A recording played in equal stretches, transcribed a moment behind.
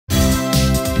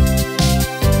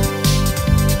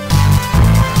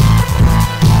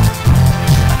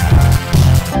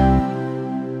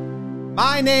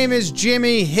My name is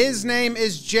Jimmy, his name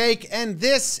is Jake, and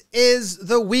this is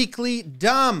the Weekly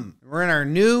Dumb. We're in our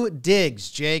new digs.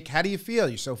 Jake, how do you feel?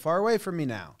 You're so far away from me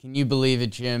now. Can you believe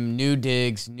it, Jim? New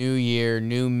digs, new year,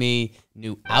 new me,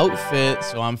 new outfit,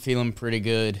 so I'm feeling pretty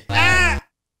good. Ah!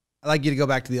 I'd like you to go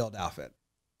back to the old outfit.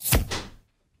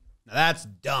 Now that's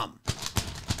dumb.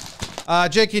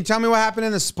 Jake, can you tell me what happened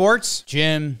in the sports?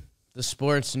 Jim, the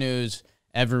sports news.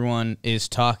 Everyone is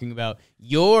talking about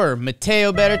your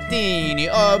Matteo Berrettini.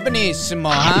 Oh, benissimo,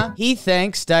 huh? He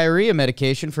thanks diarrhea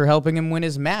medication for helping him win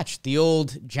his match, the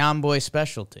old Jomboy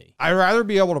specialty. I'd rather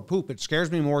be able to poop. It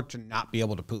scares me more to not be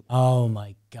able to poop. Oh,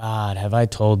 my God. Have I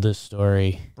told this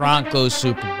story? Broncos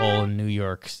Super Bowl in New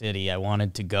York City. I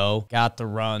wanted to go. Got the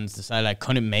runs. Decided I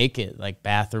couldn't make it. Like,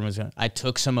 bathroom was going. I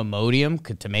took some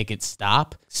Imodium to make it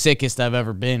stop. Sickest I've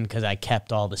ever been because I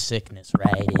kept all the sickness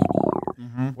right in here.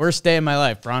 Worst day of my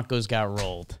life. Broncos got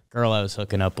rolled. Girl I was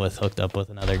hooked up with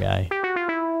another guy.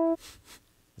 It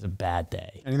was a bad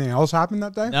day. Anything else happened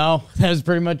that day? No, that was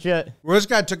pretty much it. Well, this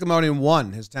guy took Imodium,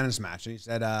 won his tennis match, and he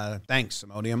said, thanks,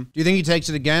 Imodium. Do you think he takes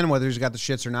it again, whether he's got the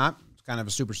shits or not? It's kind of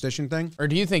a superstition thing. Or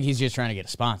do you think he's just trying to get a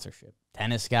sponsorship?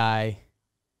 Tennis guy.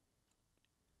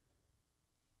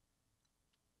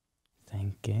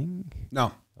 Thinking.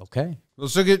 No. Okay. Well,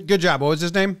 so good job. What was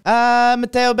his name?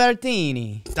 Matteo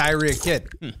Berrettini. Diarrhea Kid.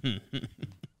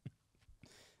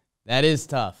 That is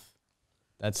tough.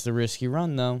 That's the risky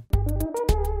run, though.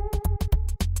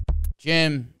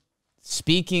 Jim,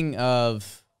 speaking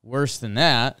of worse than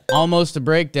that, almost a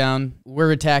breakdown.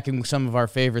 We're attacking some of our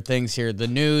favorite things here, the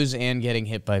news and getting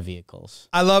hit by vehicles.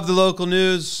 I love the local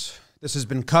news. This has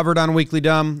been covered on Weekly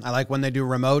Dumb. I like when they do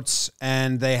remotes,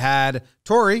 and they had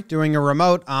Tori doing a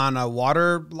remote on a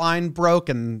water line broke,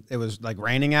 and it was like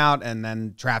raining out, and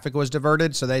then traffic was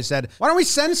diverted. So they said, why don't we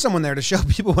send someone there to show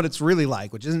people what it's really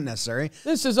like, which isn't necessary.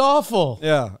 This is awful.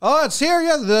 Yeah. Oh, it's here.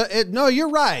 Yeah. No, you're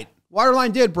right. Water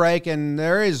line did break, and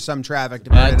there is some traffic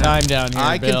diverted. Bad time down here,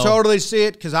 I Bill. can totally see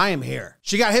it because I am here.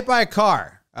 She got hit by a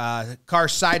car. Car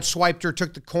sideswiped her,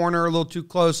 took the corner a little too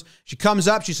close. She comes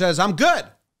up. She says, I'm good.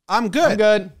 I'm good. I'm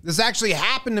good. This actually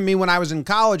happened to me when I was in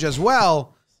college as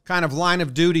well. Kind of line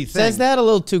of duty thing. Says that a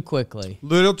little too quickly.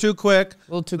 Little too quick.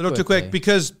 Little too quick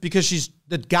because she's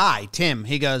the guy, Tim.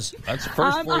 He goes, that's the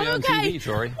first for you on TV,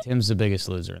 Tori. Tim's the biggest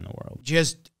loser in the world.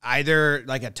 Just either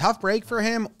like a tough break for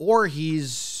him, or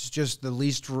he's just the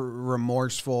least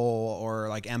remorseful or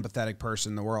like empathetic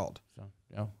person in the world. So,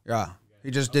 yeah. Yeah.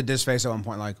 He just did this face at one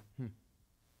point like,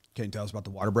 can you tell us about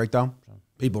the water break though?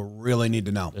 People really need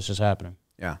to know. This is happening.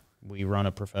 Yeah. We run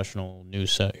a professional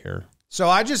news set here. So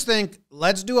I just think,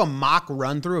 let's do a mock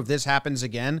run-through if this happens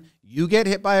again. You get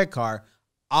hit by a car.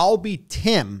 I'll be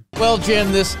Tim. Well,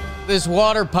 Jim, this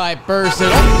water pipe bursted.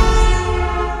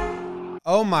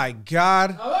 Oh, my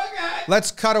God. Oh, okay.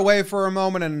 Let's cut away for a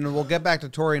moment, and we'll get back to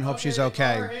Tori and hope she's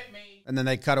okay. And then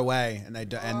they cut away, and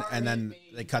then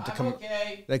they cut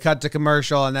to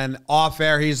commercial, and then off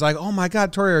air he's like, "Oh my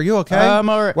God, Tori, are you okay? I'm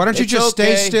all right. Why don't you just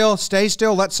stay okay. still? Stay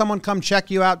still. Let someone come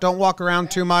check you out. Don't walk around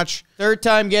too much." Third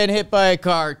time getting hit by a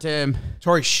car, Tim.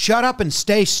 Tori, shut up and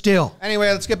stay still. Anyway,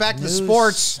 let's get back to the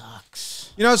sports.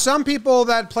 Sucks. You know, some people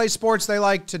that play sports, they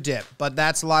like to dip, but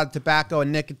that's a lot of tobacco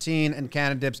and nicotine, and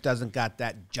Canada Dips doesn't got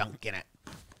that junk in it.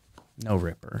 No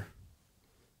ripper.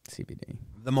 CBD.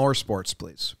 The more sports,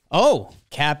 please. Oh,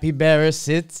 Capybara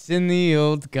sits in the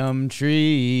old gum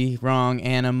tree. Wrong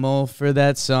animal for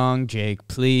that song, Jake,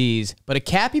 please. But a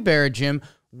capybara, Jim,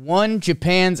 won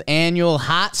Japan's annual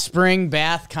hot spring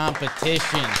bath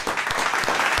competition.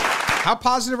 How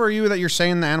positive are you that you're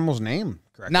saying the animal's name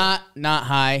correctly? Not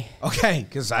high. Okay,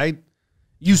 because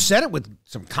you said it with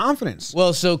some confidence.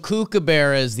 Well, so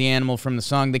Kookaburra is the animal from the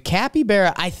song. The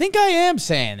capybara, I think I am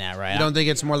saying that right. You don't think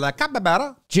it's more like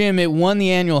Capybara? Jim, it won the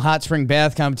annual hot spring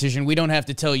bath competition. We don't have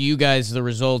to tell you guys the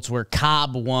results where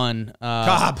Cobb won.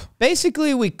 Cobb.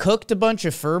 Basically, we cooked a bunch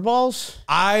of fur balls.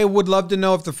 I would love to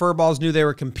know if the fur balls knew they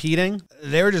were competing.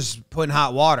 They were just putting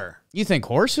hot water. You think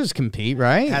horses compete,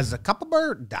 right? Has the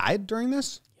capybara died during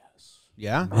this? Yes.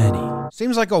 Yeah? Many.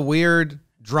 Seems like a weird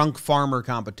drunk farmer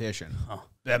competition. Huh.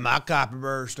 Did my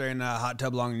capybara stay in that hot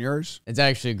tub longer than yours? It's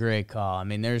actually a great call. I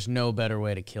mean, there's no better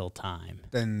way to kill time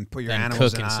than put your than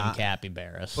animals cooking in some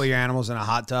capybaras. Put your animals in a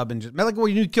hot tub and just like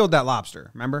when you killed that lobster.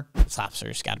 Remember? This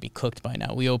lobster's got to be cooked by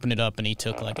now. We opened it up and he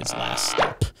took like his last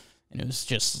step, and it was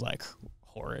just like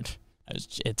horrid.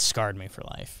 It scarred me for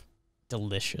life.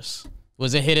 Delicious.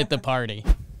 Was a hit at the party.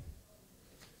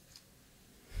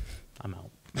 I'm out.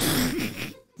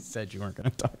 Said you weren't going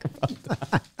to talk about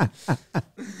that.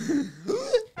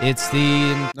 It's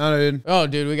the... No, dude. Oh,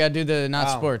 dude, we got to do the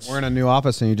not sports. We're in a new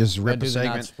office and you just rip a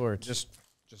segment. Not sports. Just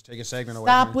Just take a segment away.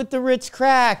 Stop with the Ritz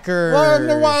crackers. Well,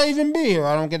 then why even be here?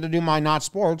 I don't get to do my not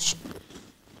sports.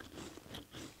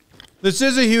 This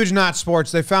is a huge not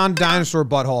sports. They found dinosaur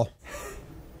butthole.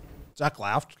 Zach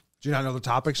laughed. Do you not know the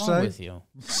topics What's wrong today? with you?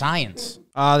 Science.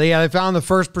 They found the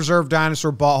first preserved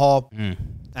dinosaur butthole.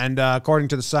 And according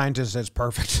to the scientists, it's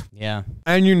perfect. Yeah.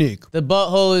 And unique. The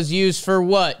butthole is used for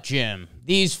what, Jim?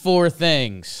 These 4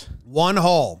 things. One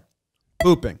hole.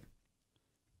 Pooping.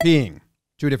 Peeing.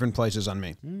 2 different places on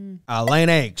me. Laying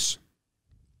eggs.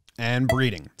 And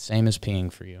breeding. Same as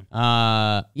peeing for you.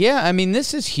 Yeah, I mean,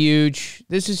 this is huge.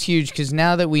 This is huge because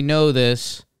now that we know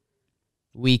this,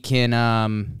 we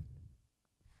can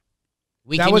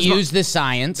use the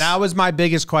science. That was my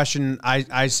biggest question.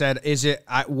 I said,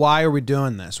 why are we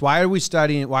doing this? Why are we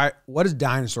studying? What does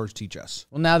dinosaurs teach us?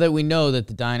 Well, now that we know that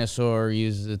the dinosaur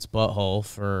uses its butthole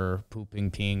for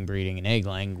pooping, peeing, breeding, and egg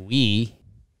laying, we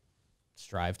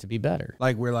strive to be better.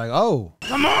 Like, we're like, oh.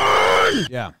 Come on!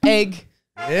 Yeah. Egg.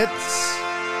 It's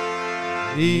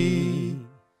the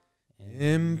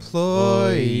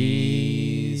employees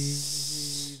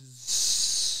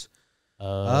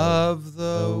of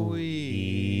the week.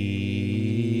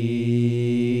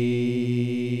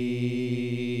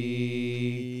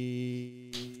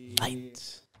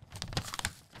 Light.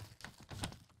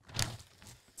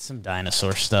 Some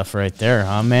dinosaur stuff right there,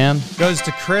 huh, man? Goes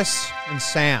to Chris and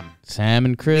Sam. Sam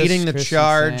and Chris. Leading the Chris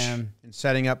charge and Sam. in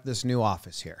setting up this new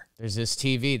office here. There's this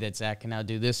TV that Zach can now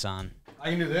do this on. I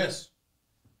can do this.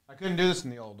 I couldn't do this in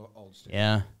the old studio.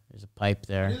 Yeah, there's a pipe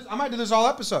there. I might do this all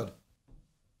episode.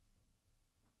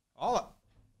 My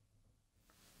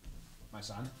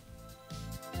son.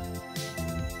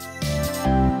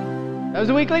 That was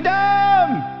a weekly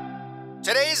dumb.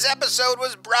 Today's episode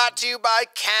was brought to you by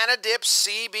Canadip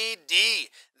CBD.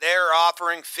 They're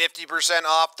offering 50%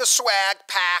 off the swag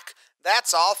pack.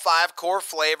 That's all 5 core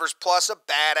flavors plus a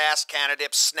badass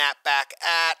Canadip snapback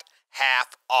at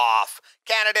half off.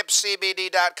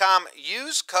 CanadipCBD.com.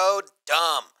 Use code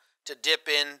DUMB to dip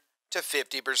in to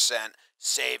 50%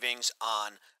 savings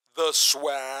on the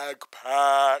swag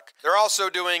pack. They're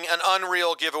also doing an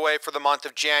Unreal giveaway for the month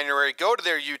of January. Go to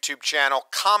their YouTube channel,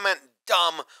 comment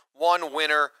DUMB. One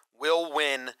winner will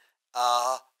win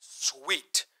a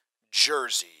sweet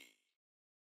jersey.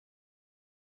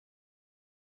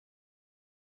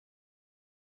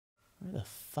 Where the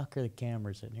fuck are the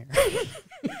cameras in here?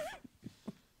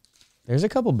 There's a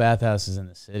couple bathhouses in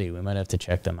the city. We might have to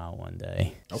check them out one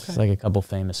day. Okay. It's like a couple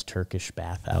famous Turkish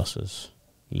bathhouses.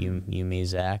 You, me,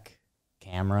 Zach,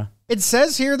 camera. It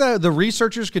says here that the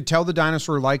researchers could tell the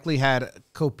dinosaur likely had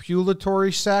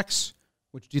copulatory sex.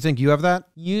 Which, do you think you have that?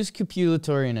 Use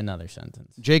copulatory in another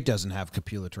sentence. Jake doesn't have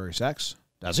copulatory sex,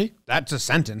 does he? That's a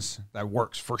sentence that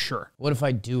works for sure. What if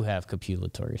I do have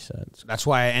copulatory sex? That's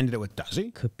why I ended it with does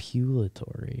he?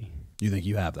 Copulatory. You think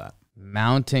you have that?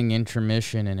 Mounting,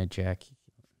 intermission, and ejaculation.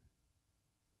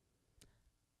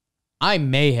 I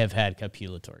may have had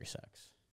copulatory sex.